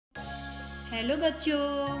Hello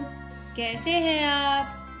बच्चों, कैसे हैं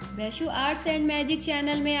आप। Vaishu arts and magic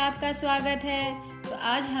channel में आपका स्वागत है। तो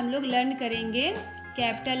आज हम लोग लर्न करेंगे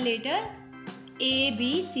capital letter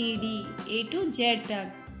ABCD A to Z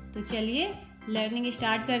तक। तो चलिए लर्निंग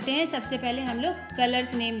स्टार्ट करते हैं। सबसे पहले हम लोग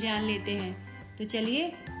कलर्स नेम जान लेते हैं। तो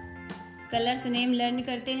चलिए कलर्स नेम लर्न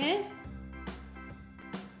करते हैं।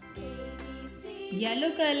 Yellow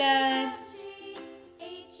colour,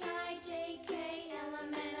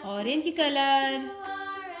 orange colour,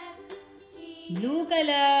 blue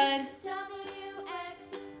colour,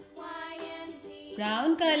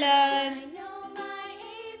 brown colour,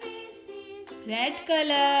 red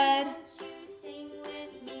colour,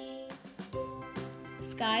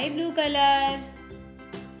 sky blue colour,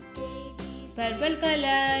 purple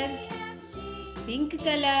colour, pink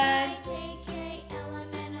colour,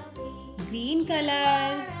 green colour,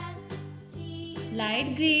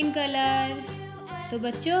 light green colour. तो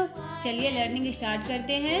बच्चों चलिए लर्निंग स्टार्ट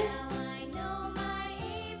करते हैं।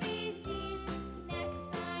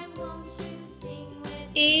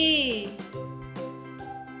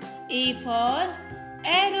 A for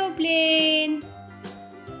aeroplane,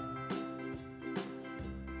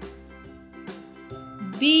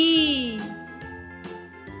 B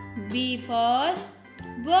for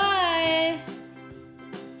boy,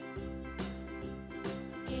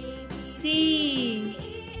 C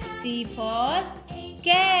for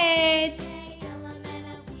cat,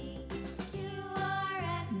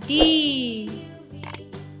 D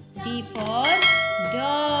for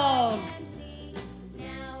dog,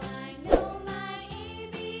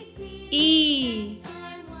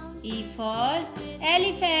 E for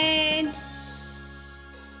elephant,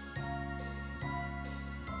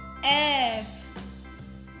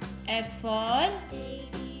 F for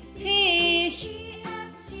fish,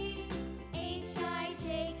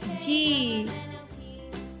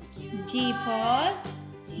 G for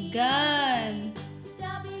gun,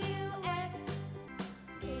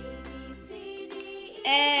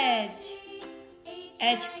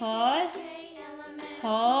 H for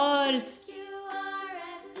horse,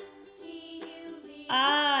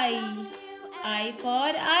 I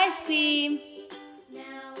for ice cream,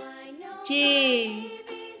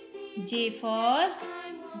 J for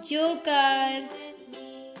joker,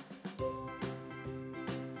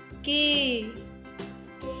 K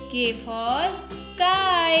for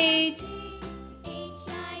kite,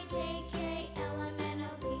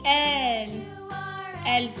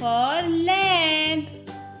 L for lamp,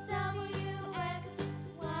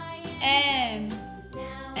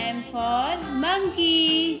 M for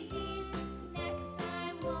monkey,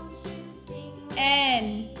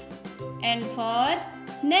 N for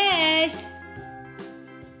nest,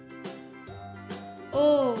 O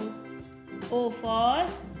for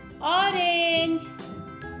orange,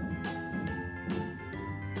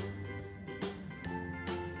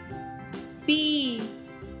 P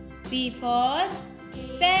for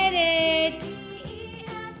parrot,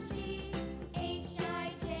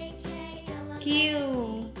 Q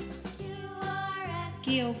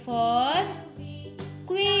for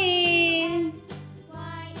queen,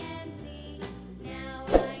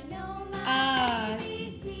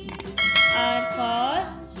 R for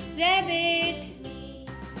rabbit,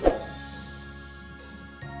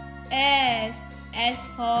 S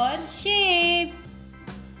for sheep,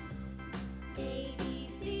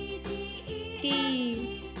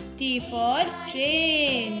 T for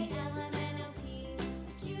train,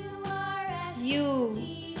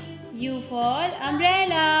 U for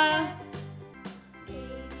umbrella,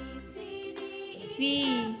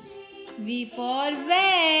 V for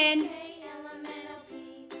van,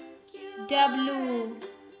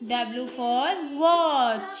 W for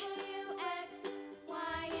watch,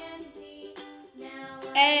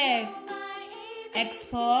 X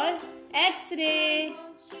for X-ray,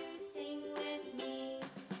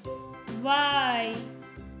 Y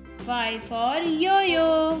for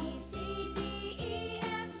yo-yo,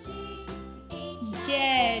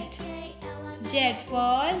 Z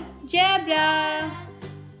for zebra।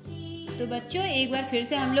 तो बच्चों एक बार फिर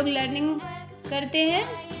से हम लोग learning करते हैं।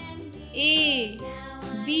 A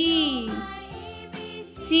B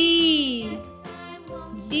C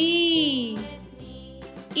D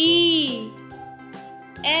E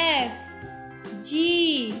F G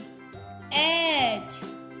H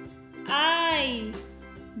I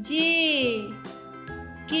J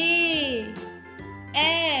K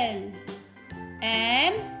L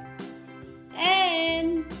M N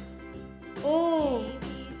O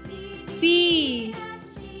P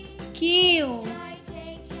Q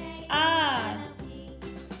R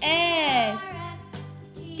S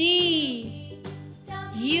T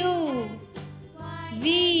U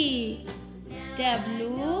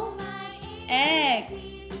W X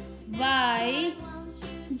Y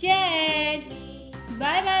Z।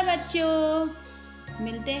 Bye bye बच्चों,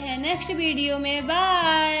 मिलते हैं नेक्स्ट वीडियो में।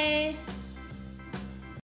 बाय।